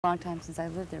a long time since I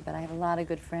lived there, but I have a lot of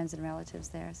good friends and relatives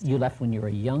there. So. You left when you were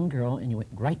a young girl and you went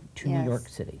right to Yes. New York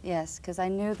City. Yes, because I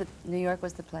knew that New York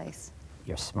was the place.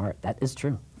 You're smart. That is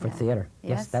true for Yeah. theater. Yes,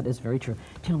 Yes. that is very true.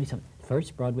 Tell me something.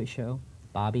 First Broadway show,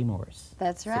 Bobby Morris.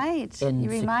 That's right. You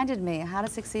reminded me how to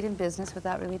succeed in business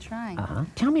without really trying.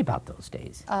 Tell me about those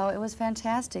days. Oh, it was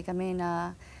fantastic. I mean,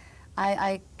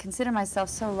 I consider myself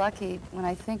so lucky when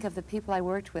I think of the people I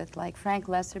worked with, like Frank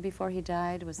Lesser before he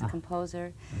died was the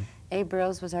composer. Abe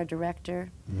Burrows was our director.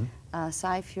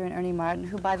 Cy Fuhr and Ernie Martin,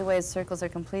 who, by the way, as Circles Are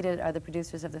Completed, are the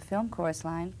producers of the film Chorus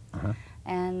Line.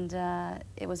 And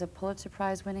it was a Pulitzer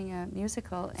Prize-winning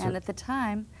musical. And at the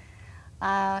time,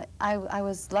 I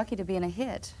was lucky to be in a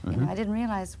hit. You know, I didn't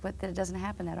realize that it doesn't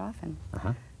happen that often.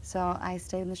 So I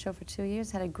stayed in the show for 2 years,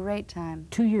 had a great time.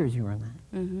 2 years you were in that?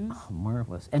 Oh,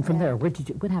 marvelous. And from there,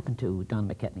 what happened to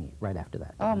Donna McKechnie right after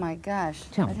that? Oh my gosh.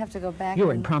 Tell me. I'd have to go back. You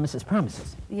were in Promises,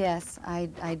 Promises. Yes, I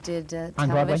did On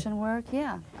television Broadway? work,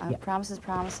 yeah. Promises,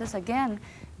 Promises. Again,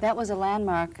 that was a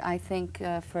landmark, I think,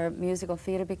 for musical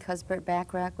theater because Burt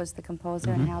Bacharach was the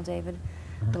composer and Hal David,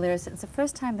 the lyricist. It's the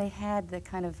first time they had the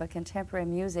kind of contemporary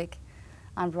music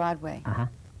on Broadway.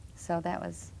 So that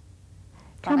was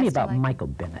Tell me about Michael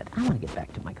Bennett. I want to get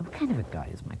back to Michael. What kind of a guy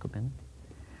is Michael Bennett?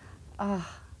 Oh,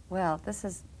 well,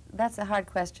 that's a hard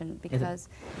question because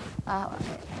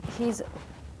he's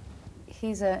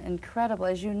an incredible,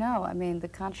 as you know, I mean, the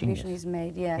contribution he's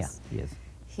made, yes. Yeah,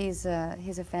 he is.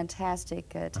 He's a fantastic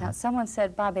talent. Someone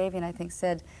said, Bob Avian, I think,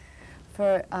 said,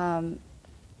 for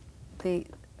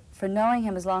knowing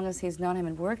him as long as he's known him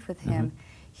and worked with him,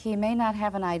 he may not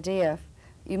have an idea.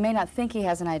 You may not think he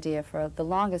has an idea for the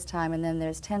longest time, and then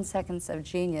there's 10 seconds of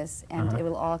genius, and it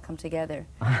will all come together.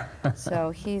 So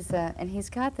he's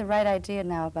got the right idea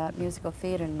now about musical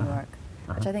theater in New York,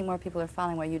 which I think more people are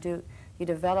following, where you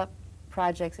develop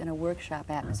projects in a workshop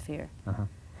atmosphere.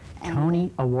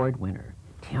 Tony Award winner.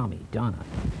 Tell me, Donna,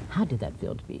 how did that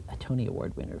feel to be a Tony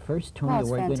Award winner? First Tony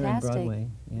Award winner on Broadway.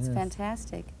 Yes. It's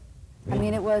fantastic. Really? I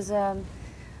mean, it was.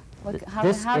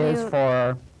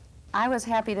 I was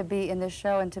happy to be in this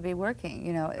show and to be working,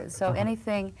 you know, so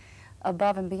anything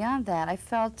above and beyond that, I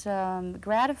felt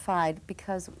gratified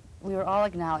because we were all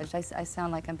acknowledged. I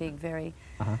sound like I'm being very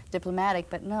diplomatic,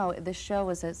 but no, the show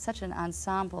was such an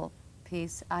ensemble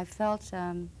piece. I felt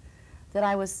that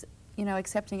I was, you know,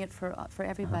 accepting it for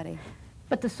everybody.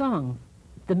 But the song,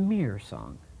 the Mirror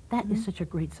song, that is such a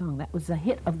great song. That was a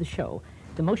hit of the show.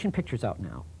 The motion picture's out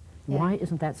now. Why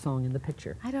isn't that song in the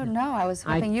picture? I don't know. I was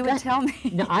hoping you would tell me.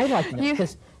 No, I'd like to know,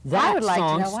 because that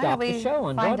song stopped the show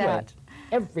on Broadway. Out.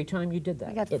 Every time you did that.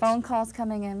 I got phone calls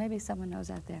coming in. Maybe someone knows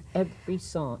out there. Every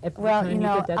song, every well, time you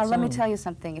know, did that song. let me tell you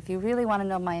something. If you really want to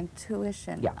know my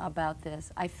intuition about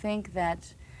this, I think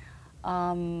that,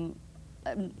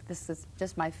 this is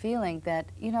just my feeling, that,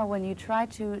 you know, when you try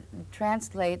to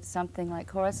translate something like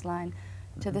Chorus Line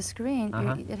to the screen,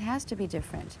 it has to be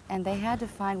different. And they had to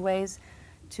find ways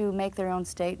to make their own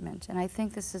statement. And I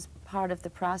think this is part of the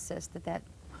process, that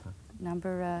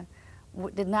number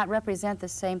did not represent the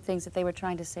same things that they were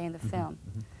trying to say in the film.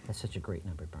 That's such a great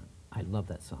number, Bert. I love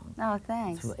that song. Oh,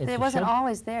 thanks. It wasn't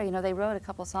always there. You know, they wrote a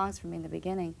couple songs for me in the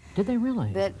beginning. Did they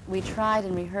really? That we tried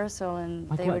in rehearsal, and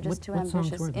like they were just too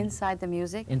ambitious. Inside the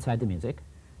Music. Inside the Music.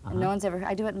 And no one's ever,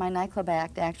 I do it in my nightclub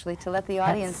act, actually, to let the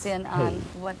audience in on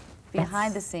what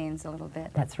behind the scenes a little bit.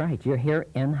 That's right. You're here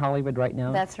in Hollywood right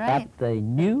now. That's right. At the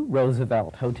new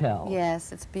Roosevelt Hotel.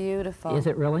 Yes, it's beautiful. Is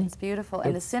it really? It's beautiful.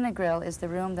 And the Cinegrill is the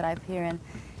room that I appear in.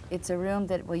 It's a room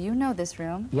that, well, you know this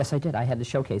room. Yes, I did. I had a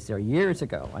showcase there years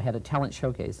ago. I had a talent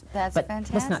showcase. That's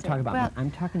fantastic. Let's not talk about that. I'm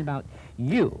talking about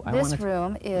you. This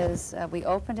room is, we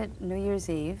opened it New Year's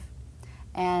Eve.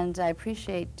 And I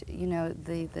appreciate, you know,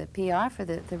 the PR for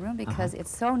the room because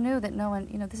it's so new that no one,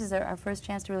 you know, this is our first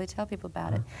chance to really tell people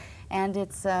about it. And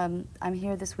it's, I'm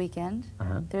here this weekend,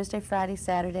 Thursday, Friday,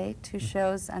 Saturday, 2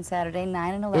 shows on Saturday,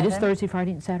 9 and 11. It is Thursday,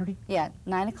 Friday, and Saturday? Yeah,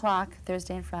 9 o'clock,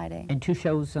 Thursday and Friday. And 2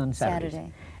 shows on Saturdays.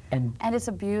 Saturday. And it's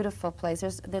a beautiful place.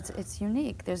 It's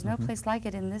unique. There's no place like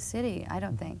it in this city, I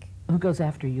don't think. Who goes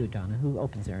after you, Donna? Who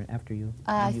opens there after you?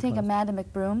 I think Amanda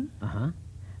McBroom.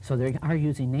 So they are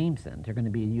using names then. They're going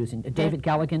to be using, David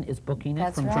Galligan is booking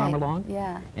it from Drama Long?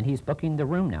 Yeah. And he's booking the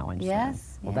room now, I understand.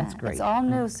 Yes. Well, that's great. It's all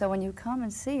new, so when you come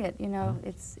and see it, you know,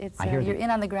 you're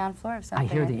in on the ground floor of something.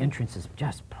 I hear the entrance is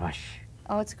just plush.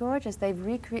 Oh, it's gorgeous.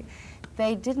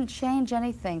 They didn't change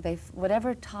anything.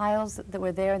 Whatever tiles that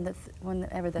were there in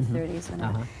whenever the 30s,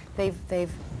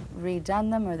 they've redone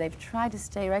them, or they've tried to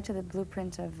stay right to the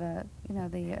blueprint of you know,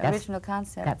 the original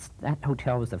concept. That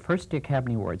hotel was the first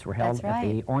Academy Awards were held at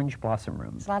the Orange Blossom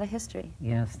Room. There's a lot of history.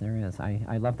 Yes, there is.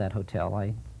 I love that hotel.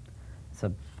 It's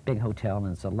a big hotel,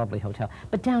 and it's a lovely hotel.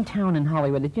 But downtown in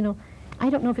Hollywood, you know, I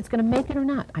don't know if it's going to make it or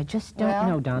not. I just don't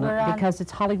know, Donna, because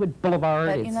it's Hollywood Boulevard.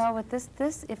 But you know, with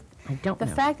the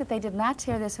fact that they did not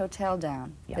tear this hotel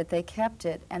down, that they kept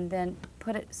it and then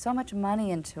put so much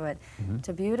money into it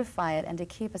to beautify it and to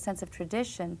keep a sense of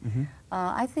tradition,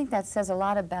 I think that says a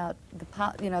lot about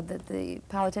the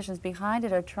politicians behind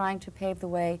it are trying to pave the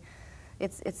way.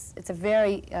 It's a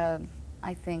very,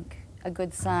 I think, a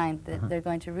good sign that they're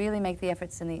going to really make the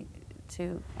efforts to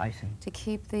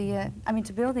keep the,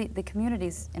 to build the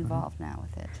communities involved now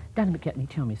with it. Donna McKechnie,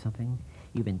 tell me something.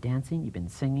 You've been dancing, you've been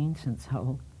singing since how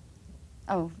old?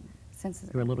 Oh, since... You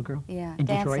were a little girl? Yeah, in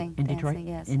dancing. Detroit? In Detroit?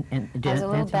 Yes. I was a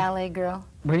little ballet girl.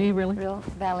 Were you really? Real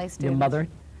ballet student. Your mother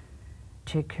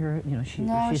take care of, you know, she's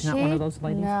not one of those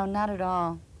ladies? No, not at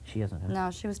all. She isn't, huh?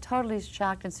 No, she was totally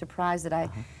shocked and surprised that I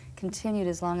continued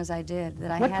as long as I did.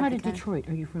 That what I had part of Detroit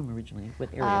are you from originally? What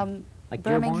area? Like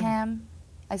Birmingham. Dearborn?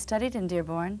 I studied in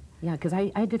Dearborn. Yeah, because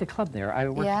I did a club there. I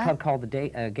worked at a club called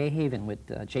the Gay Haven with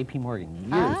J.P. Morgan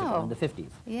years ago in the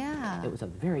 50s. Yeah. It was a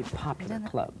very popular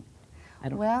club.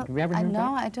 Have you ever heard of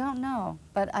that? I don't know.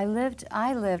 But I lived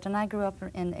and I grew up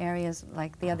in areas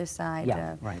like the other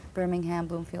side, Birmingham,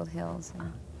 Bloomfield Hills.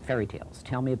 Fairy tales.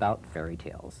 Tell me about fairy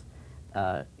tales.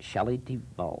 Shelley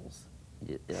Duvall's.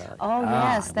 Oh,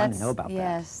 yes. I want to know about that.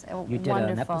 Yes, you did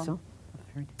wonderful. An episode of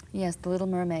Fairy Tale? Yes, The Little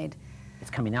Mermaid. It's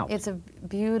coming out. It's a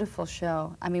beautiful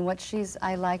show. I mean,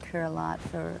 I like her a lot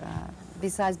for,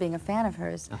 besides being a fan of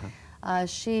hers.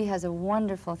 She has a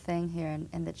wonderful thing here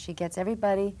in that she gets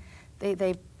everybody,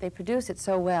 they produce it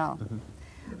so well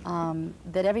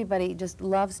that everybody just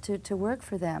loves to work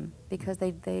for them because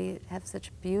they have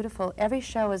such beautiful, every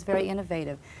show is very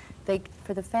innovative.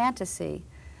 For the fantasy,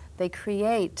 they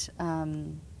create,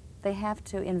 they have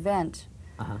to invent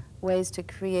ways to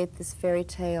create this fairy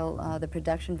tale, the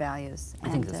production values. I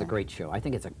think that's a great show. I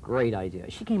think it's a great idea.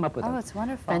 She came up with it's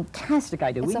wonderful. Fantastic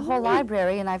idea. It's a whole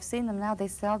library, and I've seen them now. They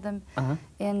sell them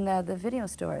in the video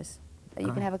stores.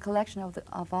 You can have a collection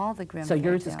of all the Grimm fairy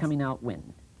yours tales. is coming out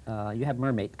when? You have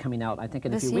Mermaid coming out, I think,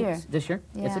 in a few weeks. This year?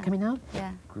 Yeah. Is it coming out?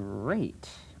 Yeah. Great.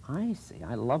 I see.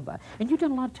 I love that. And you've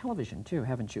done a lot of television, too,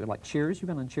 haven't you? Like Cheers? You've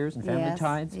been on Cheers and Family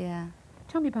Tides? Yeah.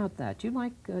 Tell me about that. Do you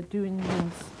like doing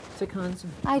sitcoms?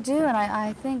 I do, and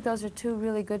I think those are two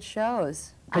really good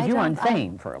shows. Because you were on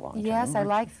Fame for a long time. Yes, I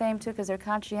like Fame, too, because they're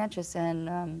conscientious,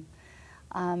 and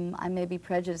I may be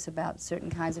prejudiced about certain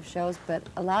kinds of shows, but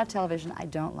a lot of television I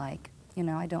don't like. You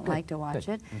know, I don't like to watch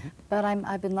it, but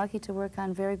I've been lucky to work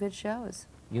on very good shows.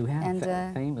 You have.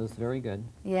 And Fame is very good.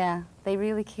 Yeah, they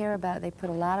really care about it. They put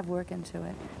a lot of work into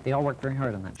it. They all work very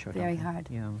hard on that show. Very hard.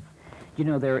 Yeah. You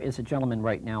know, there is a gentleman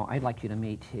right now I'd like you to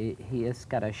meet. He has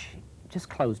got just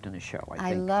closed in a show, I think.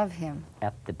 I love him.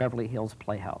 At the Beverly Hills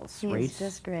Playhouse. He's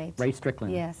just great. Ray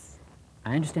Stricklyn. Yes.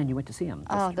 I understand you went to see him.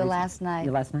 The last night.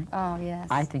 The last night? Oh, yes.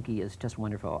 I think he is just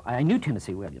wonderful. I knew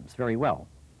Tennessee Williams very well.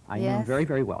 I knew him very,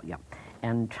 very well, yeah.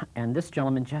 And this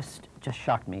gentleman just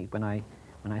shocked me when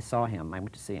I saw him. I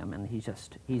went to see him, and he's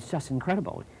just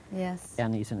incredible. Yes.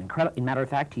 And he's an incredible. As a matter of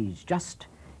fact, he's just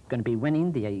going to be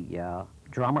winning the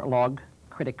Drama Log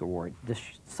Critic Award this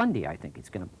Sunday. I think he's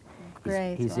going to.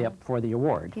 Great. He's up for the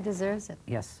award. He deserves it.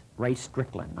 Yes, Ray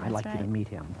Stricklyn. I'd like you to meet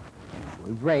him.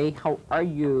 Ray, how are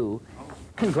you?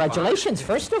 Congratulations,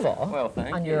 first of all. Well,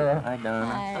 thank on you. your Hi,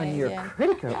 Donna. on your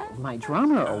critical my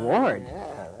drama award.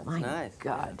 Yeah, that's my nice.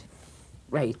 God.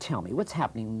 Ray, tell me, what's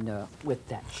happening with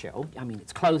that show? I mean,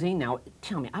 it's closing now.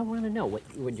 Tell me, I want to know what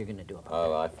you're going to do about it.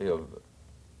 Oh, I feel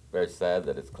very sad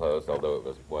that it's closed, although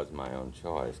it was my own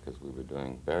choice, because we were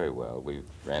doing very well. We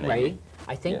ran Ray,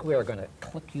 I think Yes. we're going to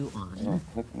click you on. Oh,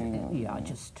 click me on. Yeah,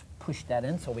 just push that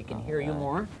in so we can hear you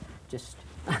more. Just,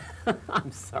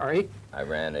 I'm sorry. I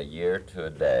ran a year to a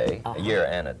day, a year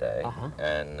and a day,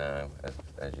 and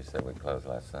as you said, we closed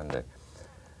last Sunday.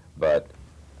 But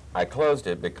I closed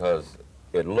it because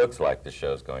it looks like the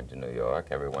show's going to New York.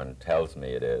 Everyone tells me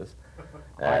it is.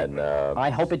 And I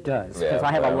hope it does, because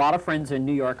I have a lot of friends in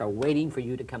New York are waiting for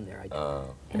you to come there.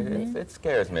 It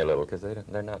scares me a little, because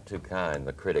they're not too kind,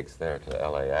 the critics there, to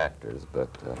L.A. actors, but...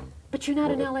 But you're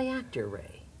not an L.A. actor,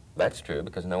 Ray. That's true,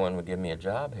 because no one would give me a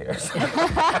job here. So No?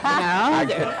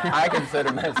 I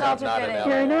consider myself not an L.A. actor.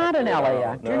 You're not an L.A.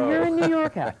 actor. No. You're a New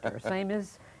York actor, same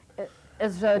as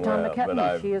Donna McKechnie. But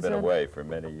I've she is been away for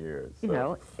many years. You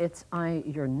know,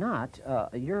 you're not,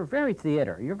 you're very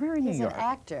theater. You're very New York. He's an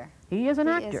actor. He is an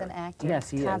actor. He is an actor. Yes,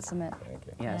 he Consummate. Thank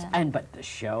you. Yes, Yeah. but the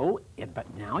show,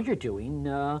 but now you're doing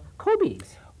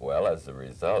Kobe's. Well, as a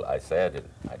result, I said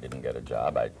I didn't get a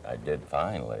job. I did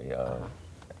finally.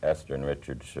 Esther and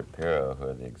Richard Shapiro, who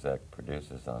are the exec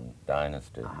producers on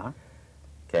Dynasty,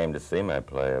 came to see my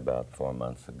play about 4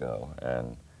 months ago,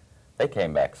 and they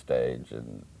came backstage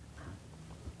and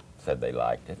said they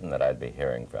liked it and that I'd be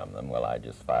hearing from them. Well, I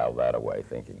just filed that away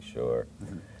thinking, sure.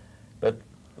 But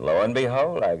lo and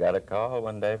behold, I got a call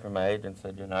one day from my agent,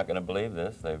 said, you're not going to believe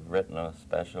this. They've written a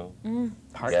special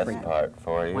guest part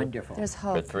for you. Wonderful. There's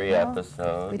hope. For 3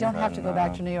 episodes. We don't have to go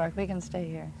back to New York. We can stay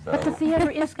here. So But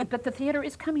the theater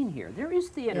is coming here. There is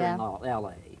theater in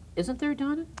L.A. Isn't there,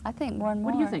 Donna? I think more and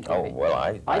more. What do you think? oh, Amy? well,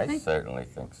 I think- certainly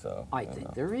think so. I you think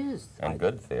know. there is. And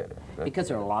good theater. Good Because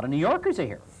there are a theater. lot of New Yorkers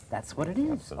here. That's what it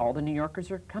is. Absolutely. All the New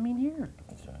Yorkers are coming here.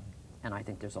 That's right. And I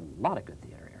think there's a lot of good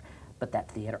theater here. But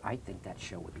that theater, I think that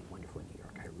show would be wonderful in New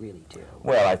York. I really do.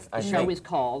 Well, I The show think, is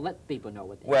called, let people know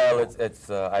what the well, show. it's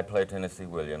I play Tennessee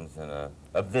Williams in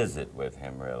a visit with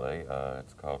him, really.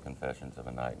 It's called Confessions of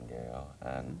a Nightingale.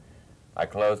 And I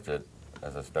closed it,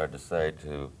 as I started to say,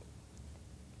 to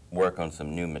work on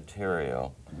some new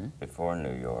material before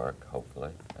New York,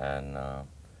 hopefully. And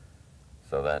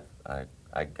so that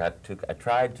I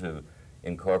tried to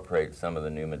incorporate some of the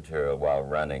new material while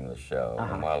running the show.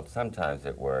 And while sometimes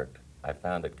it worked, I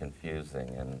found it confusing,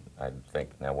 and I'd think,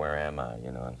 now where am I,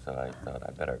 you know? And so I thought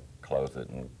I better close it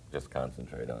and just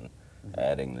concentrate on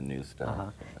adding the new stuff. You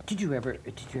know. Did you ever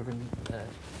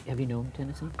have you known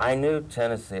Tennessee? I knew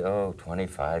Tennessee,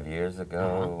 25 years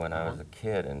ago when I was a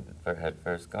kid and had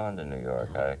first gone to New York.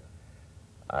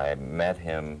 I met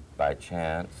him by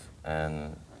chance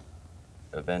and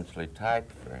eventually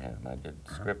typed for him. I did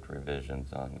script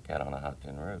revisions on Cat on a Hot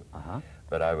Tin Roof.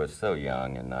 But I was so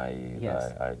young and naive,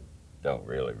 Yes. I don't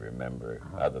really remember,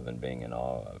 other than being in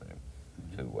awe of him,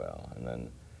 too well. And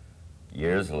then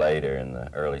years later, in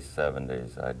the early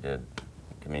 70s, I did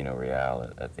Camino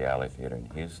Real at the Alley Theater in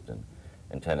Houston,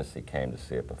 and Tennessee came to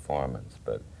see a performance,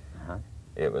 but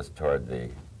it was toward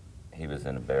he was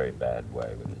in a very bad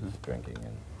way with his drinking.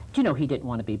 And Do you know he didn't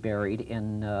want to be buried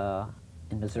in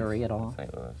Missouri at all?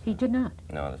 St. Louis. He did not.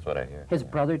 No, that's what I hear. His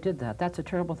brother did that. That's a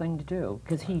terrible thing to do,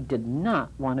 because he did not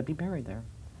want to be buried there.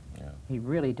 Yeah. He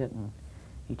really didn't.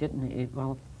 He didn't.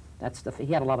 Well,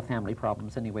 he had a lot of family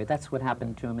problems anyway. That's what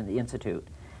happened to him in the Institute.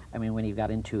 I mean, when he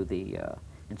got into the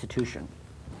institution.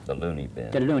 The loony bin.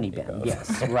 The loony he bin, goes.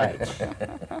 yes, right.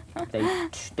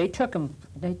 They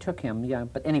took him, yeah.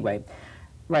 But anyway,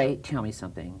 Ray, tell me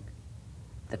something.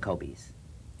 The Cobys.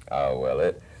 Oh, well,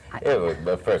 it was,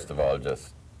 but first of all,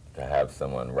 just to have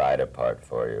someone write a part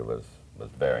for you was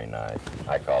very nice.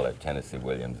 I call it Tennessee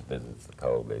Williams Visits the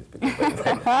Cobys, because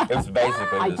it's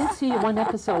basically I this, did see one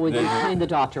episode with you playing the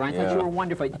doctor. I thought Yeah. you were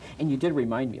wonderful. And you did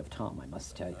remind me of Tom, I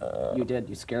must tell you. You did.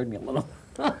 You scared me a little.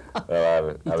 well,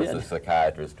 I was did. a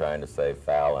psychiatrist trying to save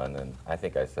Fallon, and I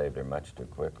think I saved her much too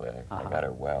quickly. I got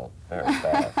her well very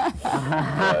fast.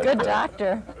 But, Good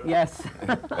doctor. Yes.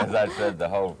 as I said,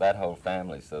 that whole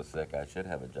family's so sick, I should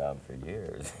have a job for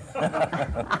years.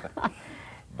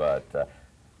 But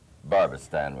Barbara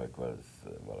Stanwyck was,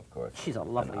 well, of course, She's a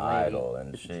lovely an lady. idol,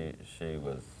 and she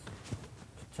was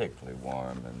particularly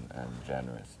warm and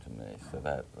generous to me, so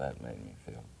that made me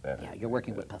feel very Yeah, you're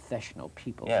working good. with professional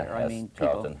people Yeah, there. I mean,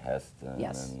 Charlton people. Heston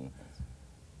Yes. and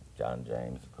John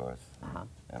James, of course,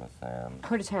 Emma Sam.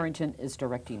 Curtis Harrington is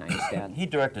directing, I understand. He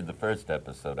directed the first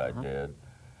episode I did.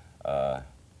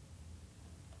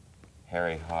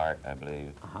 Harry Hart, I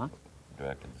believe,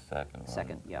 directed the second one.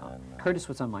 Second, yeah. And, Curtis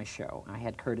was on my show. I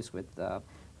had Curtis with,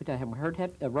 who did I have?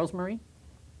 Rosemary?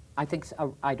 I think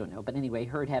so. I don't know. But anyway,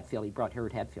 Hurd Hatfield, he brought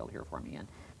Hurd Hatfield here for me. And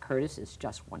Curtis is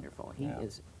just wonderful. He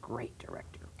is a great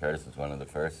director. Curtis was one of the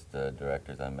first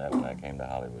directors I met when I came to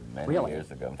Hollywood many years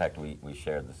ago. In fact, we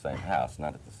shared the same house,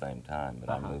 not at the same time, but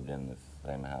I moved in the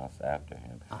same house after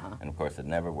him. And of course, it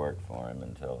never worked for him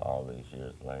until all these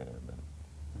years later, but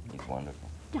he's wonderful.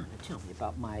 Donna, tell me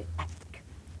about my act.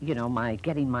 You know,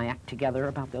 getting my act together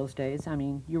about those days. I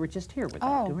mean, you were just here with that,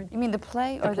 Oh, weren't you? you mean the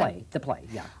play or The play,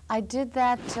 yeah. I did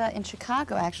that in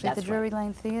Chicago, actually, at the That's Drury right.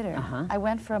 Lane Theater. I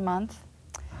went for a month,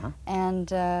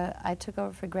 and I took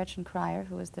over for Gretchen Cryer,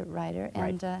 who was the writer,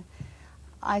 and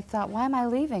I thought, why am I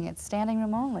leaving? It's standing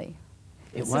room only.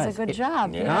 This is a good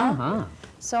job, you know?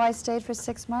 So I stayed for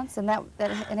 6 months, and that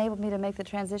enabled me to make the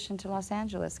transition to Los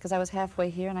Angeles, because I was halfway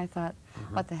here, and I thought,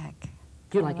 what the heck?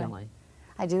 Do you like L.A.?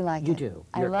 I do like it. You do?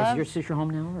 Is this your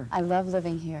home now? Or? I love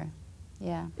living here,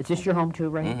 yeah. Is this your home too,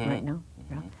 right now?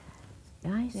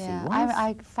 Yeah. I see. Yeah, Well,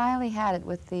 I finally had it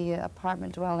with the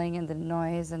apartment dwelling and the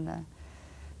noise and the,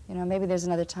 you know, maybe there's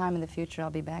another time in the future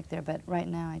I'll be back there, but right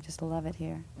now I just love it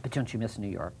here. But don't you miss New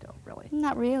York, though, really?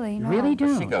 Not really, no. Really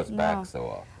do? She goes back No. so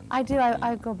often. I do,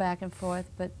 I go back and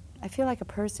forth, but I feel like a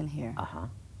person here.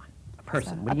 A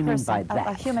person. So, what do you mean by that?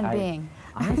 A human being.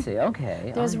 I see,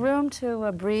 okay. There's room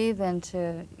to breathe and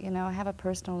to, you know, have a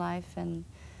personal life, and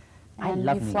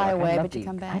you fly away, but you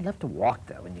come back. I'd love to walk,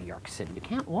 though, in New York City. You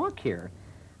can't walk here.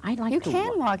 I'd like you to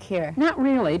can walk here. Not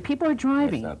really. People are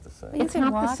driving. It's not the same. It's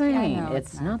not the same. I know,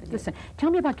 it's not the same. Tell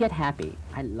me about Get Happy.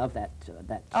 I love that.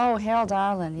 Oh, Harold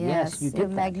Arlen, yes. Yes, you did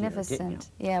that magnificent. here,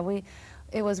 didn't you? Yeah,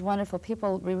 it was wonderful.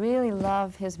 We really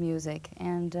love his music,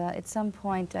 and at some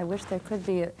point, I wish there could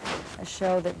be a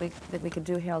show that we could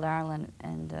do Harold Arlen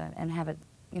and have it,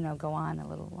 you know, go on a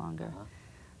little longer.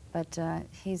 But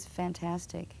he's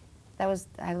fantastic.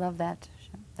 I love that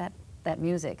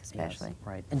music especially. Yes,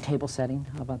 right. And table setting,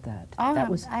 how about that? Oh, that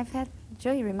was, I've had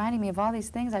Joe reminding me of all these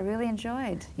things I really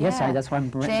enjoyed. Yes, yeah. that's why I'm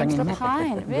bringing James them up.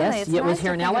 Lapine, really. Yes, it's it was nice here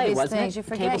to in think of L.A., these wasn't things. it? You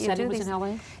forget Table you setting do was these. in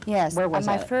L.A.? Yes. Where was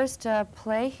my that? first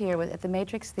play here at the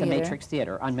Matrix The Theater. Matrix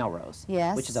Theater on Melrose.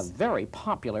 Yes. Which is a very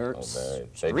popular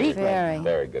street.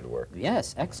 Very good work.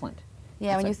 Yes, excellent.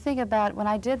 Yeah, when you think about when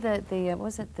I did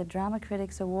the Drama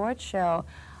Critics Award show,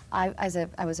 I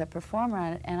was a performer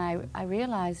on it, and I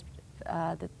realized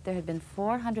that there had been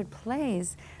 400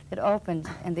 plays that opened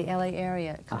in the LA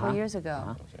area a couple of years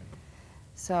ago.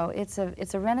 So it's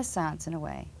a renaissance in a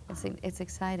way. It's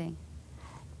exciting.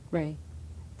 Ray,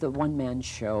 the one-man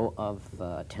show of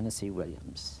Tennessee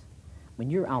Williams. When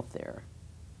you're out there,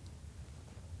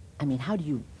 I mean, how do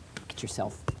you get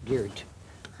yourself geared?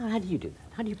 How do you do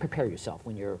that? How do you prepare yourself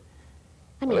when you're?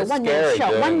 I mean, Well, a one-man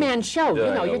show. One-man show.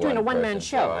 You know, you're doing a one-man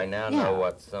show. I now know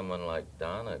what someone like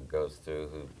Donna goes through,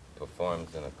 who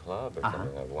performs in a club or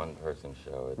something, a one-person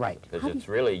show. Right. Because it's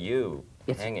really you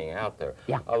hanging out there.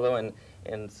 Yeah. Although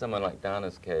in someone like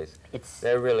Donna's case,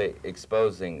 they're really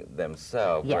exposing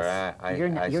themselves, where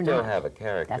I still have a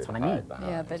character That's what to I mean. hide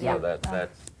behind. Yeah, but so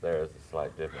there's a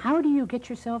slight difference. How do you get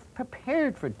yourself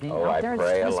prepared for being out there as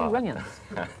Tennessee Williams?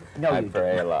 No, I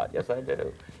pray a lot. Yes, I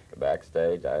do.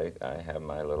 Backstage, I have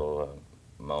my little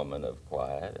moment of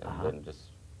quiet, and then just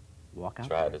walk out.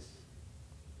 Try to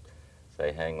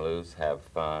say, hang loose, have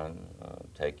fun,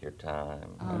 take your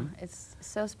time. Oh, it's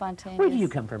so spontaneous. Where do you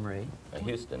come from, Ray?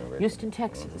 Houston originally. Houston,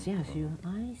 Texas. Yes,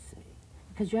 I see.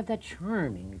 Because you have that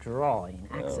charming, drawing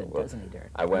accent, doesn't he,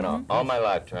 Derek? I went all my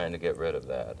life trying to get rid of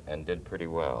that, and did pretty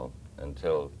well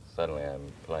until suddenly I'm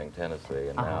playing Tennessee,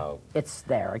 and now it's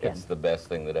there again. It's the best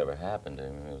thing that ever happened to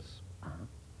me, was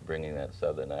bringing that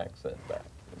Southern accent back.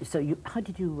 So how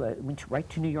did you, went right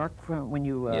to New York when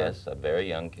you... Yes, a very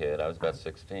young kid. I was about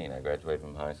 16. I graduated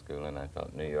from high school, and I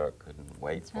thought New York couldn't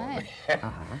wait for me.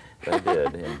 They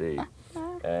did, indeed.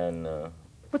 And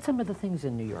what some of the things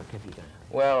in New York have you done?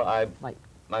 Well,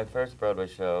 my first Broadway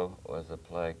show was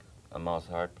a Moss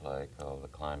Hart play called The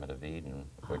Climate of Eden,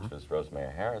 which was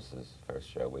Rosemary Harris's first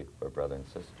show. We were brother and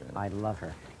sister. I love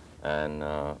her. And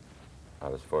I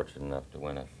was fortunate enough to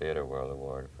win a Theatre World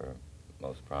Award for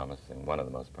one of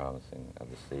the most promising of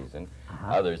the season.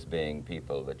 Others being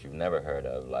people that you've never heard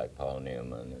of, like Paul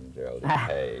Newman and Geraldine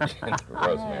Page and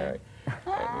Rosemary.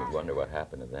 And you wonder what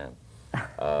happened to them.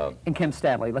 And Kim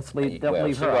Stanley, don't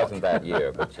leave her out. She wasn't that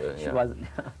year, but she wasn't.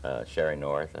 Sherry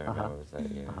North, I remember, was that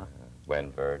year.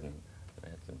 Gwen Verdon, they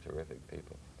had some terrific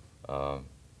people.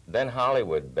 Then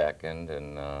Hollywood beckoned,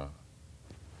 and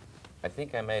I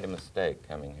think I made a mistake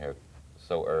coming here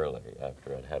so early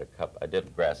after I'd had a couple. I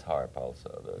did Grass Harp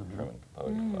also, the Truman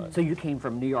Capote play. So you came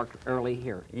from New York early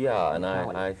here? Yeah, and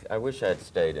I wish I'd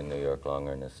stayed in New York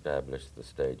longer and established the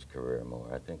stage career more.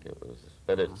 I think it was,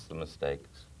 but it's the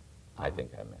mistakes I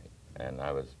think I made. And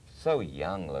I was so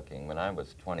young looking. When I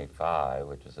was 25,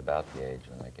 which is about the age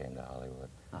when I came to Hollywood,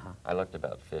 I looked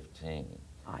about 15.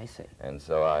 I see. And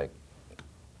so I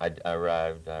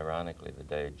arrived, ironically, the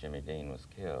day Jimmy Dean was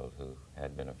killed, who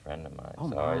had been a friend of mine.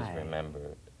 So I always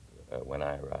remember when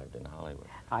I arrived in Hollywood.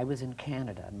 I was in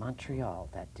Canada, in Montreal,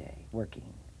 that day,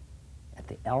 working at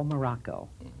the El Morocco.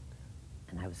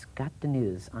 And I got the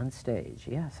news on stage.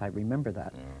 Yes, I remember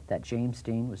that, that James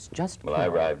Dean was just killed. Well, I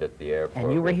arrived at the airport.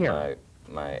 And you were here.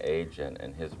 My agent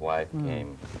and his wife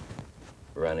came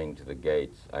running to the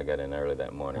gates. I got in early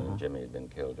that morning, and Jimmy had been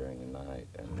killed during the night,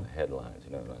 and the headlines,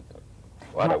 and I thought,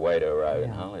 what a way to arrive in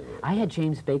Hollywood. I had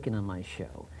James Bacon on my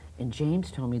show, and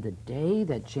James told me the day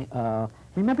that,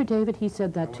 remember David, he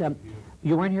said that,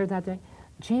 you weren't here that day?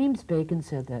 James Bacon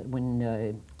said that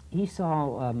when he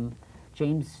saw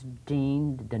James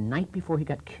Dean the night before he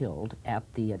got killed at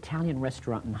the Italian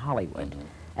restaurant in Hollywood,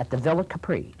 at the Villa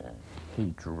Capri,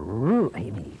 he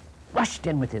rushed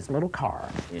in with his little car.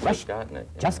 He'd just gotten it.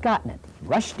 Just gotten it.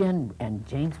 Rushed in, and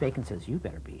James Bacon says, you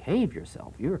better behave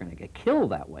yourself. You're going to get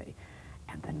killed that way.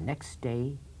 And the next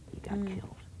day, he got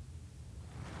killed.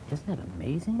 Isn't that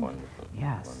amazing? Wonderful.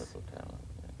 Yes. Wonderful talent.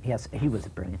 Yes, he was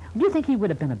brilliant. Do you think he would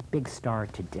have been a big star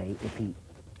today if he...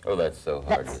 Oh, that's so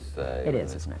hard to say. It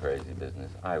is, isn't it? Crazy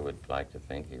business. I would like to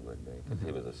think he would be, because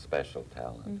he was a special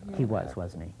talent. He was,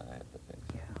 wasn't he? I have to think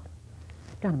so.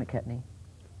 Yeah. Donna McKechnie,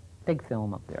 big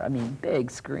film up there. I mean, big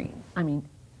screen. I mean,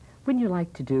 wouldn't you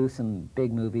like to do some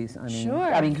big movies? I mean,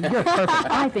 sure. I mean, you're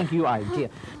perfect. I think you are ideal.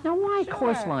 Now, why Sure.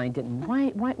 Course Line didn't? Why?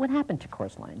 What happened to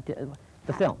Course Line?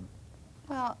 The film.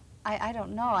 Well, I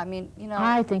don't know. I mean, you know.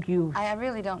 I think you. I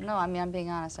really don't know. I mean, I'm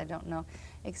being honest. I don't know,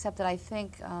 except that I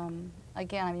think,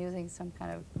 again, I'm using some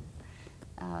kind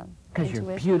of Because you're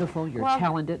intuition. beautiful, you're Well,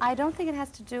 talented. I don't think it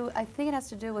has to do. I think it has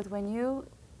to do with when you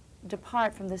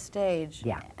depart from the stage.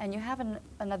 Yeah. And you have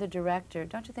another director.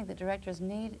 Don't you think that directors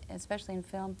need, especially in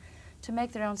film, to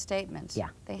make their own statements? Yeah.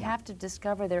 They have to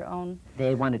discover their own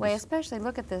They wanted way. to. Especially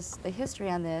look at this. The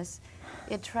history on this.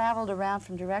 It traveled around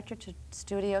from director to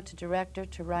studio to director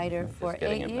to writer for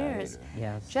getting 8 it years. made.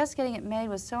 Yes. Just getting it made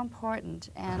was so important,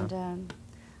 and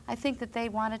I think that they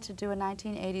wanted to do a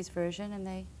 1980s version, and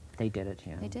They did it.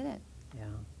 Yeah. they did it. Yeah.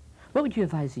 What would you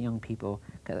advise the young people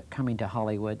coming to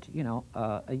Hollywood? You know,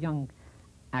 a young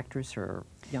actress or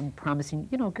young promising,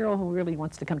 you know, girl who really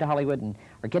wants to come to Hollywood and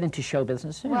or get into show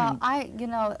business. Well, you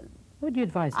know, what would you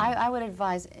advise them? I would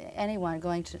advise anyone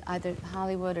going to either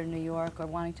Hollywood or New York or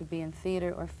wanting to be in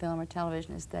theater or film or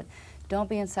television is that don't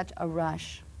be in such a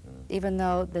rush. Even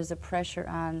though there's a pressure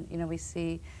on, you know, we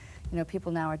see, you know,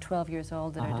 people now are 12 years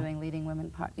old that are doing leading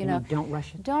women parts. You know, don't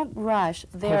rush it. Don't rush.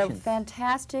 They're Patience.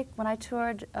 fantastic. When I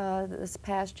toured this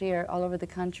past year all over the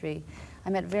country, I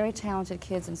met very talented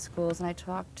kids in schools, and I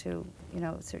talked to, you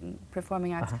know, certain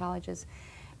performing arts colleges,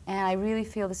 and I really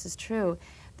feel this is true.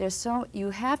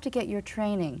 You have to get your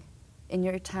training in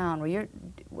your town, or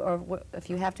if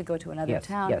you have to go to another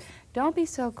town. Yes. Don't be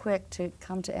so quick to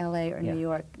come to LA or Yeah. New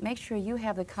York. Make sure you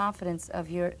have the confidence of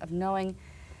knowing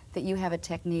that you have a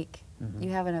technique.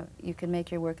 You can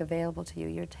make your work available to you,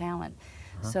 your talent,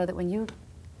 so that when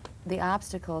the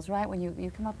obstacles, right, when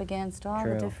you come up against all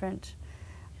the True. different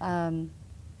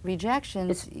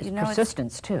rejections, It's you know,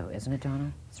 persistence too, isn't it,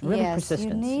 Donna? It's really Yes, you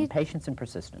persistence, and need- patience and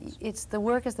persistence. the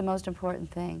work is the most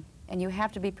important thing, and you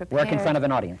have to be prepared. Work in front of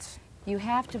an audience. You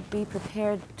have to be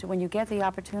prepared to, when you get the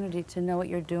opportunity, to know what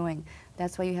you're doing.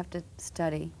 That's why you have to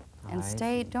study. And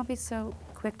don't be so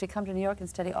quick to come to New York and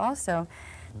study. Also,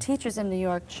 teachers in New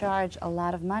York charge a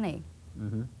lot of money.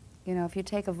 You know, if you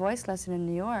take a voice lesson in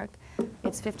New York,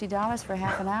 it's $50 for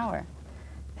half an hour.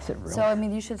 Is it real? So, I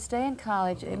mean, you should stay in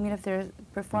college. I mean, if there's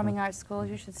performing arts schools,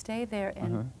 you should stay there.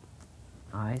 And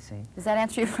I see. does that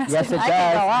answer your question? Yes, it I does.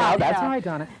 can go on, No, you that's know. right,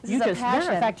 Donna. This You is a just, matter of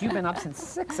passion. fact, you've been up since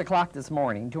 6 o'clock this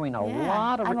morning doing a Yeah,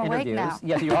 lot of I'm awake interviews. now.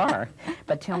 Yes, you are.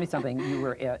 But tell me something.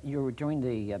 You were doing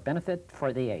the benefit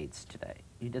for the AIDS today.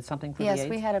 You did something for the AIDS? Yes,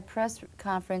 we had a press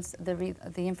conference. The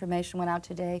information went out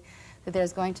today that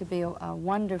there's going to be a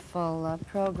wonderful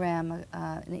program,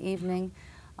 an evening,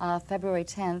 February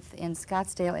 10th in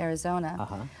Scottsdale,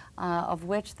 Arizona, of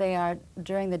which they are,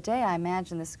 during the day, I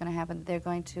imagine this is going to happen, they're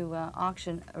going to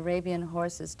auction Arabian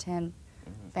horses, 10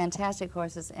 fantastic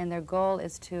horses, and their goal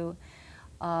is to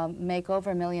make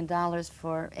over $1 million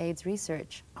for AIDS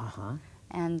research.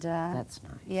 And that's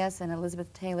nice. Yes, and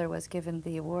Elizabeth Taylor was given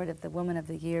the award of the Woman of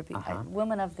the Year.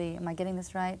 Woman of the, am I getting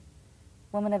this right?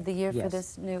 Woman of the Year for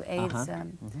this new AIDS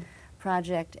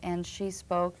project, and she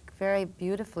spoke very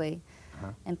beautifully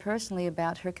and personally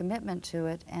about her commitment to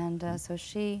it, and so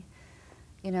she,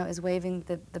 you know, is waving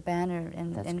the banner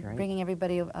and bringing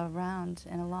everybody around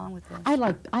and along with this. I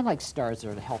like stars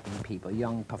that are helping people,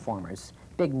 young performers,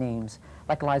 big names,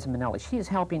 like Liza Minnelli. She is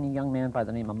helping a young man by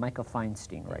the name of Michael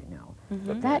Feinstein right now.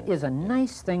 That is a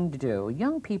nice thing to do.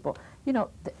 Young people, you know,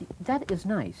 that is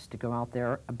nice to go out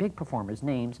there. Big performers,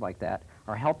 names like that,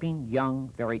 are helping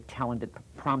young, very talented,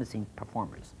 promising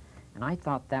performers. And I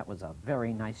thought that was a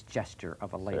very nice gesture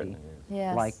of a lady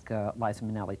like Liza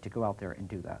Minnelli to go out there and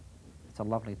do that. It's a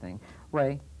lovely thing.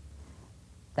 Ray,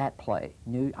 that play,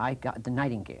 I got the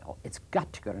Nightingale. It's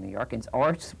got to go to New York,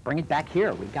 or bring it back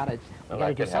here. We got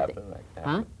to do something.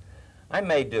 I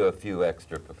may do a few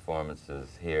extra performances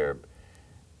here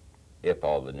if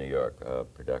all the New York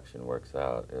production works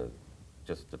out.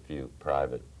 Just a few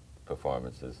private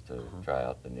performances to try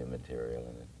out the new material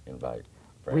and invite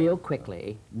friends. Real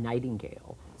quickly,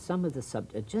 Nightingale. Some of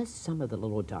the just some of the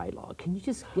little dialogue. Can you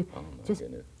just give?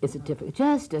 Goodness. Is it difficult?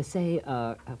 Just to say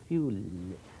a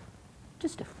few.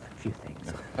 Just a few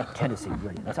things. Tennessee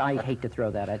Williams. I hate to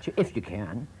throw that at you, if you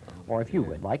can, or if you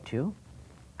would like to.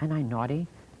 Am I naughty?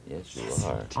 Yes, you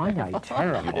are. I'm not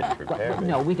terrible. You didn't prepare me.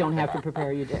 No, we don't have to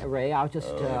prepare you, Ray. I'll just...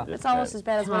 It's almost as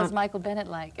bad as what is Michael Bennett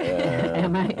like.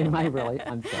 Am I really?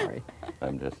 I'm sorry.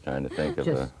 I'm just trying to think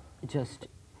of Just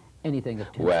Anything of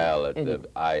Tennessee. Well,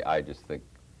 I just think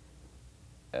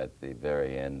at the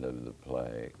very end of the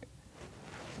play,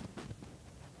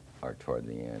 or toward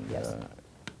the end, yes.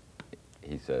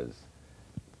 He says,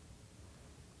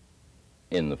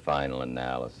 in the final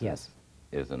analysis, yes.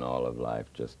 isn't all of life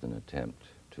just an attempt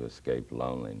to escape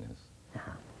loneliness?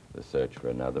 The search for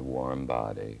another warm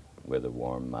body with a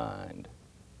warm mind.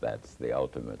 That's the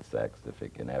ultimate sex if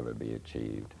it can ever be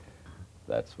achieved.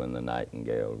 That's when the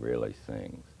nightingale really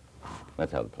sings.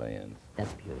 That's how the play ends.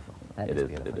 That's beautiful. That is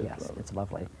beautiful. It is yes, lovely. it's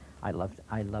lovely. I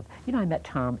love. You know, I met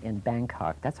Tom in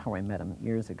Bangkok. That's how I met him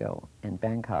years ago in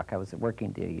Bangkok. I was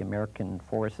working the American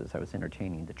forces. I was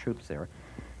entertaining the troops there,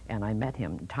 and I met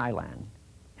him in Thailand,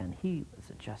 and he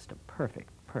was just a perfect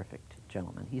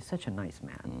gentleman. He's such a nice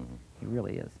man. Mm-hmm. He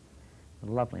really is.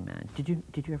 A lovely man. Did you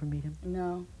ever meet him?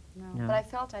 No. No. But I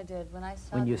felt I did when I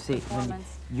saw when the you see,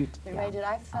 performance when that Ray did.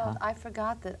 I felt I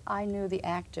forgot that I knew the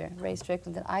actor, Ray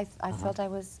Stricklyn, that I felt I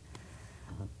was,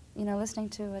 you know, listening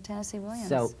to Tennessee Williams.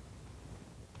 So,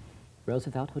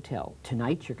 Roosevelt Hotel.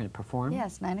 Tonight you're going to perform?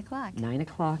 Yes, 9 o'clock. 9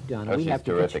 o'clock, Donna. Oh, we she's have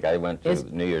to terrific. I went to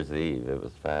New Year's Eve. It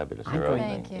was fabulous. I'm Her going,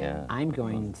 opening. Thank you. Yeah. I'm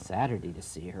going Saturday to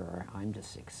see her. I'm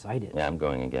just excited. Yeah, I'm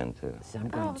going again, too. So I'm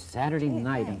going Oh, Saturday gee,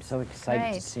 night. I'm thanks. so excited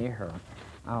Great. to see her.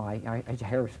 Oh, I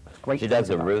hear great She things does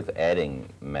a about Ruth Edding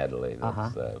medley that's, I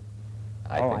think,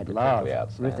 I love particularly Ruth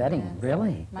outstanding. Edding.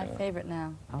 Really? My favorite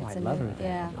now. Oh, It's I a love new, Ruth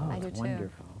Yeah, Edding. Oh, I do it's too.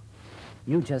 wonderful.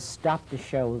 You just stopped the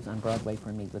shows on Broadway for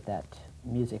me with that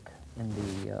music in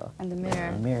the And the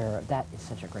Mirror. Mirror. That is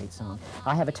such a great song.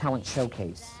 I have a talent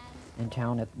showcase in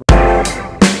town at